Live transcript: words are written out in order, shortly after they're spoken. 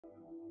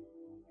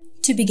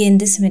To begin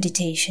this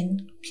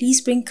meditation,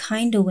 please bring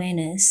kind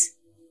awareness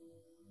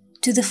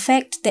to the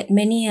fact that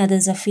many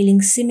others are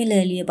feeling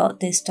similarly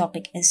about this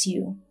topic as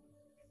you.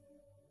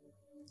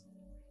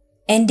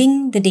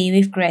 Ending the day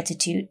with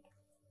gratitude.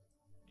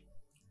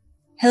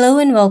 Hello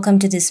and welcome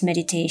to this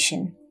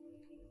meditation.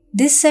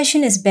 This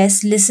session is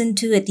best listened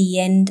to at the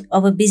end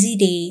of a busy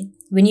day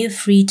when you're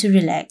free to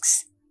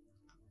relax.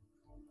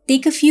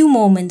 Take a few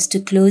moments to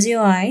close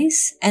your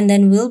eyes and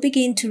then we'll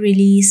begin to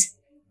release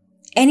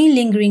any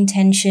lingering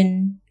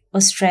tension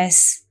or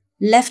stress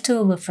left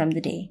over from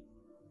the day.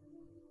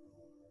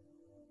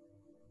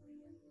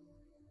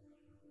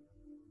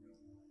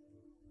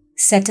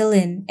 Settle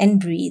in and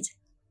breathe.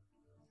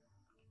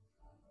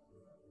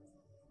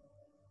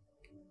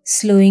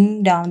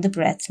 Slowing down the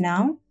breath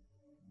now.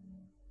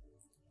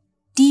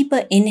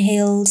 Deeper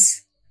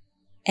inhales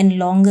and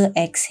longer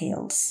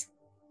exhales.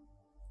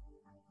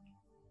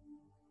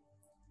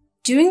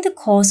 During the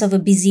course of a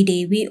busy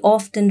day, we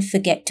often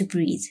forget to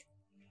breathe.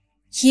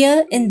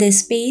 Here in this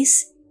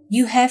space,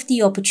 you have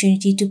the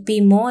opportunity to pay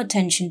more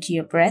attention to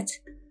your breath,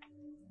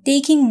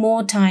 taking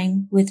more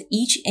time with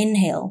each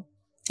inhale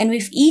and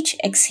with each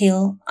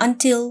exhale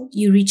until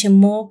you reach a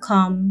more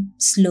calm,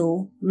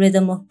 slow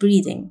rhythm of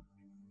breathing,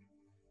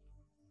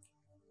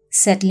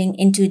 settling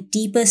into a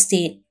deeper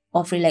state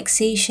of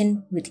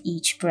relaxation with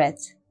each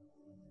breath.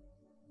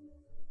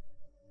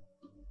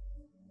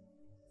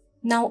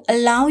 Now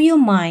allow your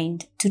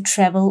mind to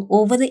travel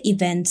over the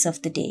events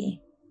of the day.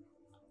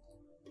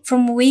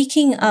 From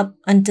waking up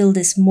until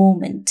this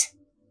moment,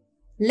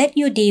 let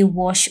your day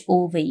wash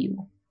over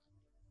you.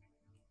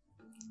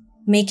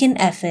 Make an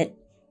effort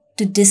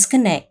to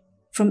disconnect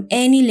from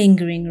any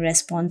lingering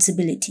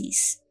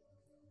responsibilities,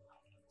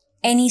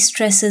 any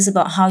stresses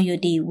about how your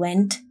day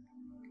went,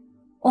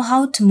 or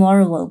how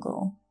tomorrow will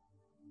go.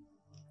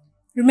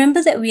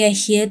 Remember that we are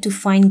here to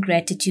find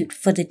gratitude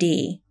for the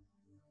day.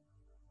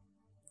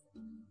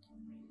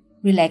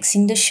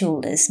 Relaxing the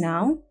shoulders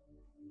now.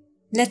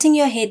 Letting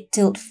your head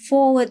tilt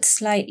forward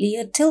slightly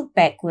or tilt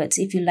backwards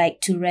if you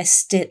like to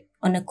rest it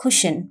on a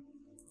cushion,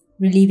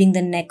 relieving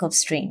the neck of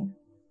strain.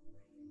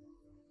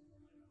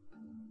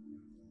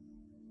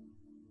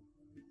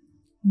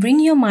 Bring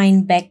your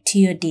mind back to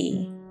your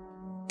day,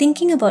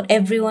 thinking about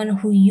everyone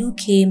who you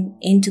came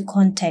into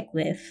contact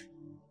with.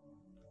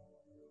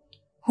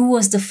 Who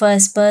was the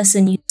first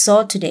person you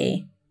saw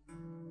today?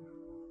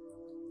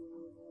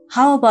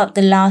 How about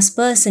the last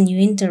person you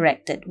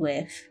interacted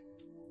with?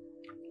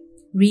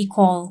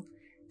 Recall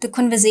the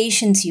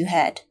conversations you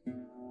had,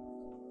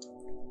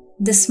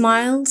 the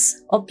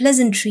smiles or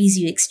pleasantries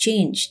you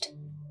exchanged.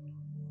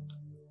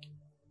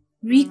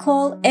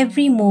 Recall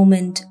every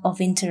moment of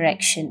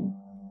interaction.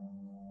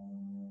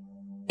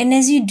 And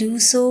as you do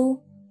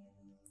so,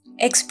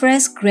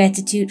 express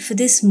gratitude for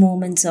these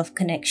moments of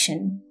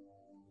connection.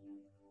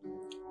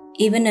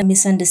 Even in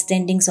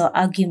misunderstandings or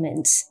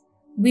arguments,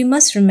 we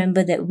must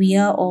remember that we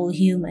are all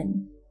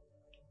human.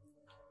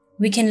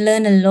 We can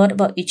learn a lot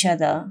about each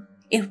other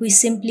if we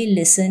simply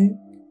listen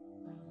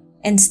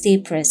and stay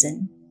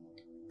present.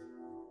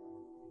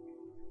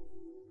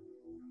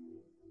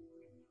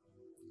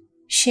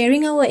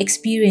 Sharing our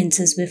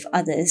experiences with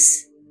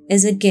others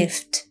is a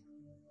gift.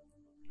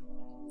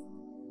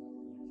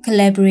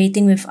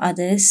 Collaborating with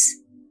others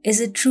is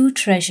a true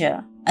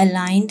treasure,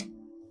 aligned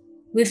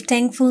with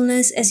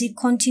thankfulness as you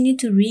continue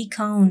to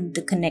recount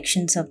the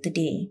connections of the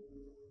day.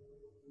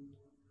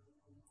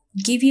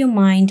 Give your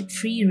mind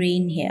free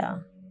rein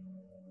here.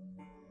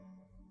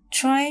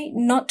 Try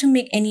not to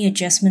make any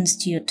adjustments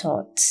to your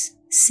thoughts.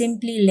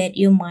 Simply let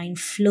your mind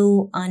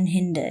flow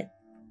unhindered.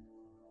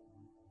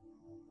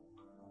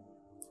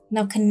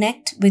 Now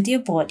connect with your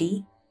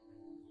body.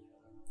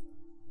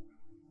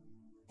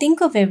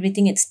 Think of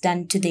everything it's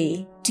done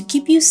today to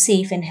keep you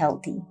safe and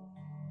healthy.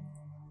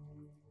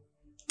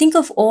 Think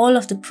of all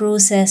of the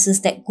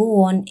processes that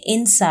go on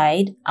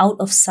inside, out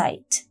of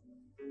sight.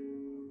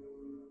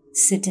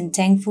 Sit in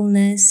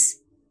thankfulness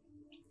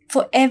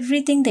for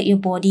everything that your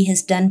body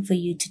has done for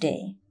you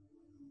today.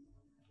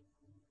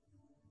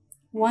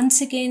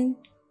 Once again,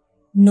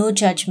 no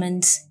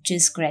judgments,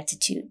 just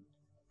gratitude.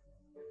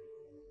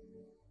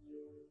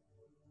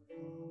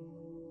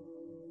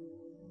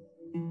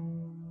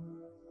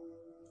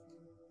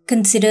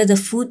 Consider the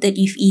food that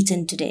you've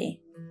eaten today,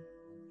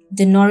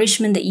 the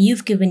nourishment that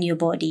you've given your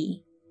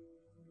body.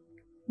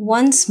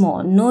 Once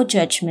more, no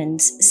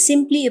judgments,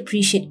 simply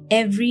appreciate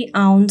every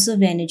ounce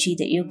of energy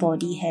that your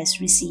body has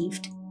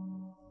received.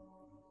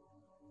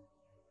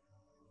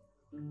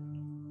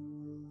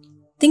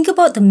 Think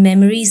about the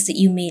memories that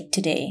you made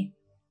today.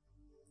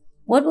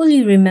 What will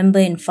you remember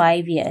in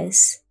 5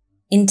 years?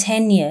 In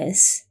 10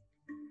 years?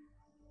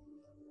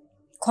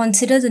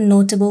 Consider the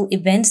notable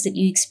events that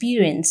you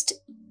experienced.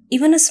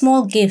 Even a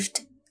small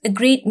gift, a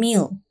great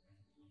meal,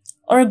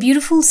 or a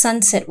beautiful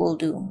sunset will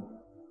do.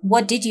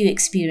 What did you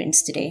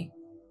experience today?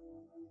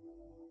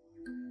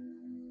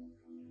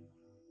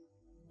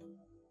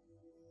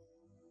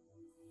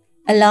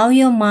 Allow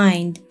your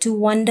mind to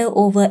wander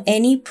over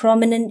any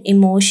prominent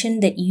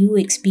emotion that you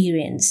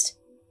experienced.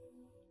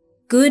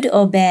 good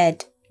or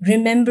bad,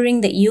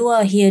 remembering that you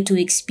are here to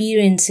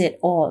experience it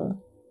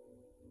all.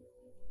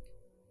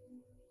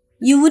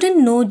 You wouldn't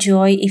know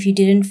joy if you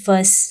didn't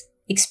first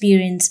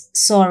experience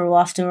sorrow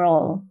after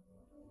all.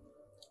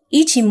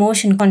 Each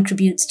emotion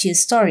contributes to your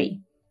story.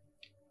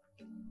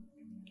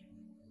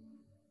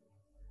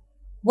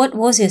 What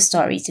was your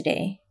story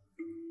today?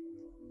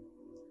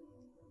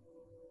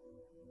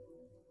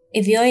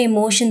 If your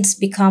emotions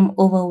become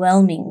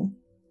overwhelming,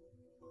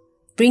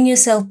 bring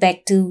yourself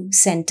back to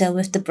center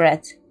with the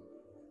breath.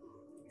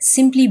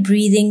 Simply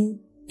breathing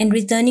and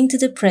returning to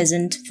the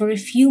present for a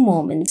few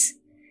moments,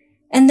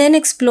 and then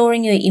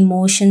exploring your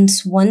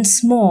emotions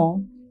once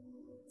more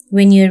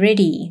when you're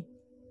ready,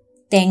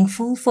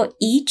 thankful for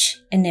each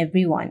and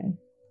every one.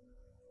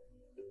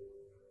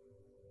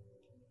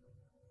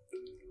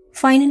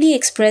 Finally,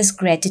 express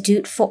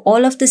gratitude for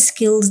all of the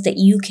skills that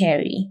you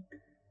carry,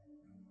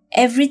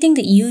 everything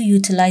that you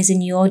utilize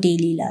in your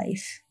daily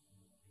life.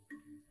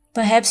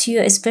 Perhaps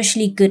you're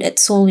especially good at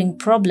solving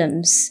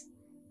problems,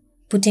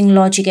 putting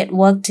logic at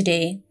work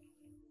today,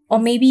 or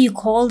maybe you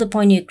called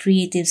upon your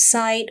creative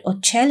side or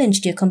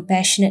challenged your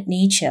compassionate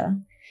nature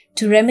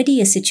to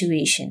remedy a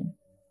situation.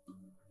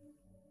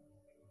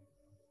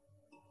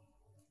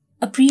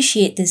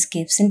 Appreciate these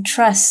gifts and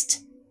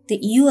trust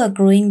that you are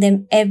growing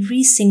them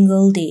every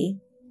single day,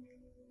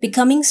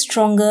 becoming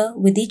stronger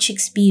with each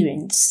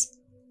experience.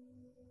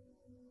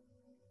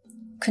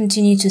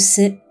 Continue to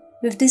sit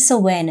with this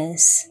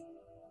awareness,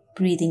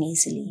 breathing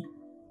easily.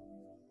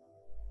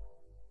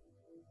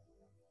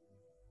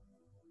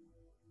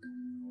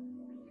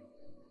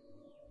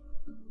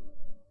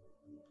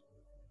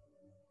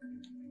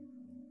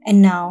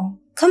 And now,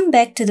 come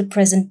back to the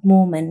present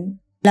moment,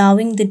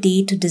 allowing the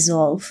day to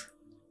dissolve.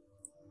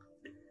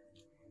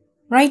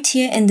 Right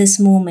here in this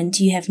moment,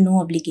 you have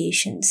no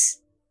obligations.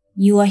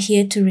 You are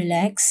here to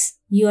relax.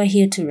 You are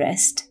here to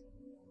rest.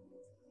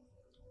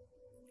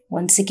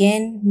 Once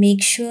again,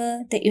 make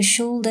sure that your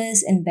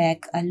shoulders and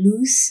back are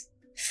loose,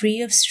 free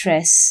of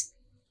stress,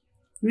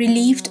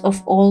 relieved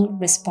of all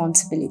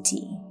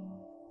responsibility.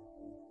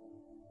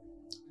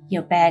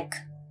 Your back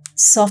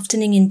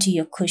softening into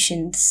your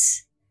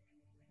cushions,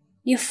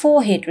 your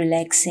forehead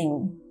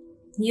relaxing,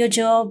 your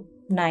jaw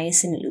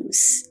nice and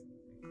loose.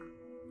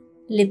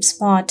 Lips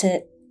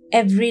parted,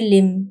 every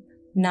limb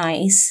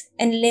nice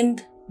and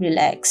limp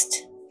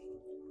relaxed.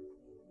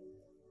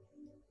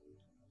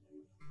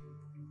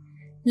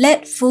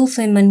 Let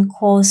fulfillment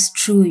course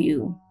through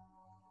you.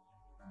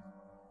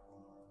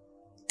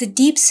 The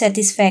deep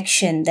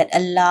satisfaction that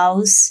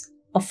allows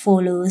or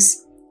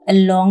follows a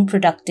long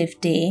productive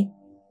day,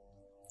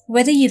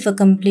 whether you've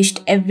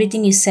accomplished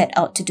everything you set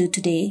out to do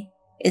today,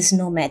 is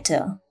no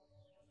matter.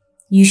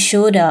 You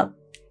showed up,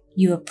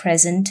 you were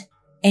present,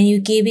 and you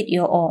gave it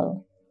your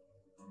all.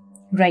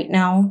 Right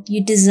now,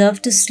 you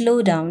deserve to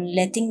slow down,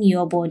 letting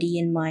your body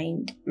and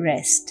mind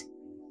rest.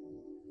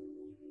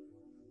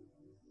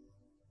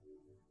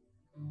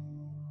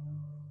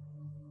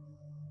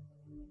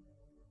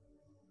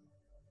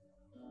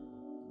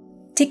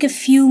 Take a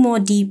few more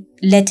deep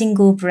letting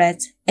go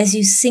breaths as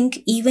you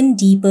sink even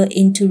deeper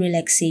into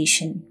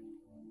relaxation.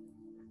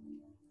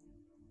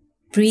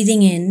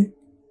 Breathing in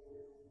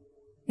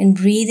and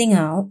breathing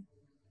out,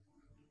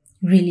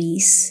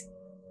 release.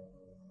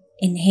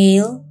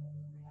 Inhale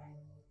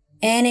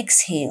and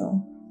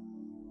exhale,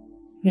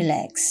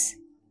 relax.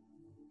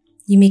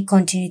 You may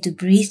continue to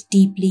breathe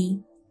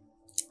deeply,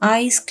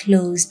 eyes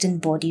closed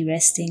and body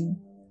resting.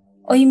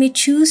 Or you may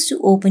choose to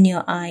open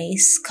your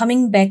eyes,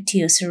 coming back to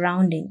your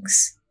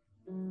surroundings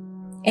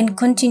and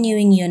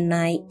continuing your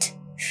night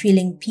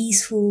feeling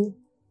peaceful,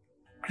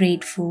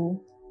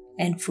 grateful,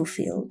 and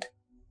fulfilled.